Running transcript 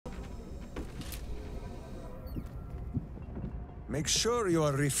Make sure you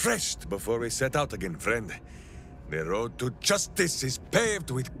are refreshed before we set out again, friend. The road to justice is paved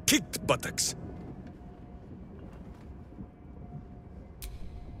with kicked buttocks.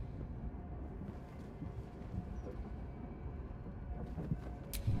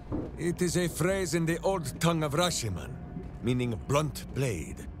 It is a phrase in the old tongue of Rashiman, meaning blunt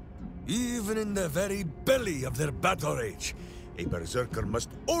blade. Even in the very belly of their battle rage, a berserker must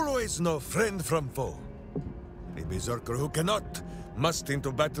always know friend from foe. A berserker who cannot must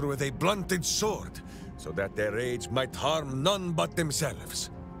into battle with a blunted sword, so that their rage might harm none but themselves.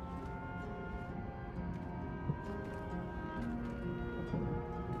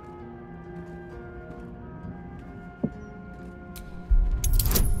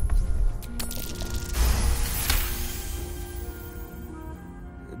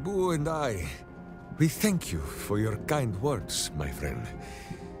 Bu and I, we thank you for your kind words, my friend.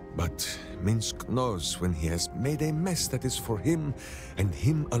 But Minsc knows when he has made a mess that is for him and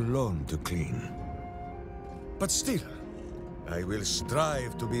him alone to clean. But still, I will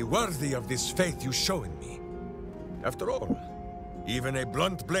strive to be worthy of this faith you show in me. After all, even a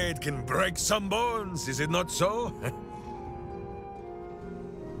blunt blade can break some bones, is it not so?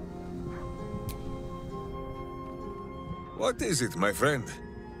 What is it, my friend?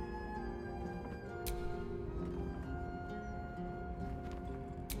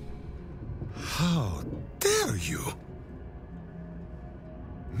 How dare you?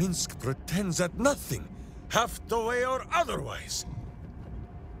 Minsc pretends at nothing, half the way or otherwise.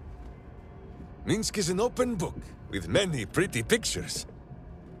 Minsc is an open book, with many pretty pictures.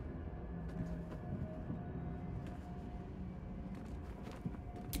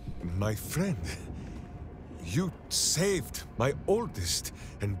 My friend, you saved my oldest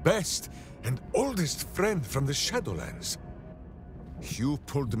and best and oldest friend from the Shadowlands. You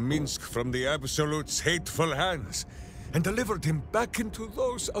pulled Minsc from the Absolute's hateful hands and delivered him back into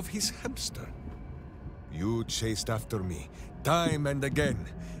those of his hamster. You chased after me, time and again,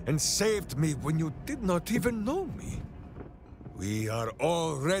 and saved me when you did not even know me. We are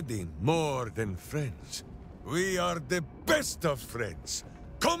already more than friends. We are the best of friends,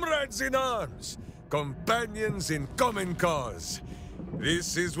 comrades in arms, companions in common cause.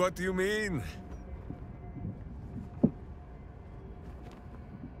 This is what you mean?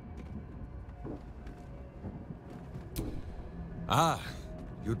 Ah,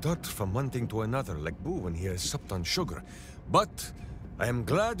 you dart from one thing to another like Bu when he has supped on sugar. But I am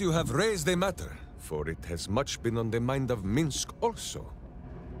glad you have raised a matter, for it has much been on the mind of Minsc also.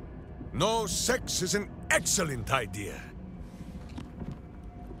 No sex is an excellent idea.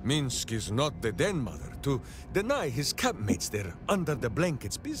 Minsc is not the den mother to deny his campmates their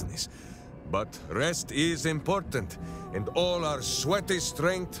under-the-blankets business. But rest is important, and all our sweaty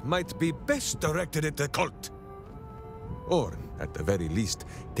strength might be best directed at the cult. Or, at the very least,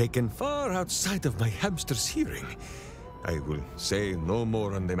 taken far outside of my hamster's hearing. I will say no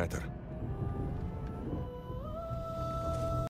more on the matter.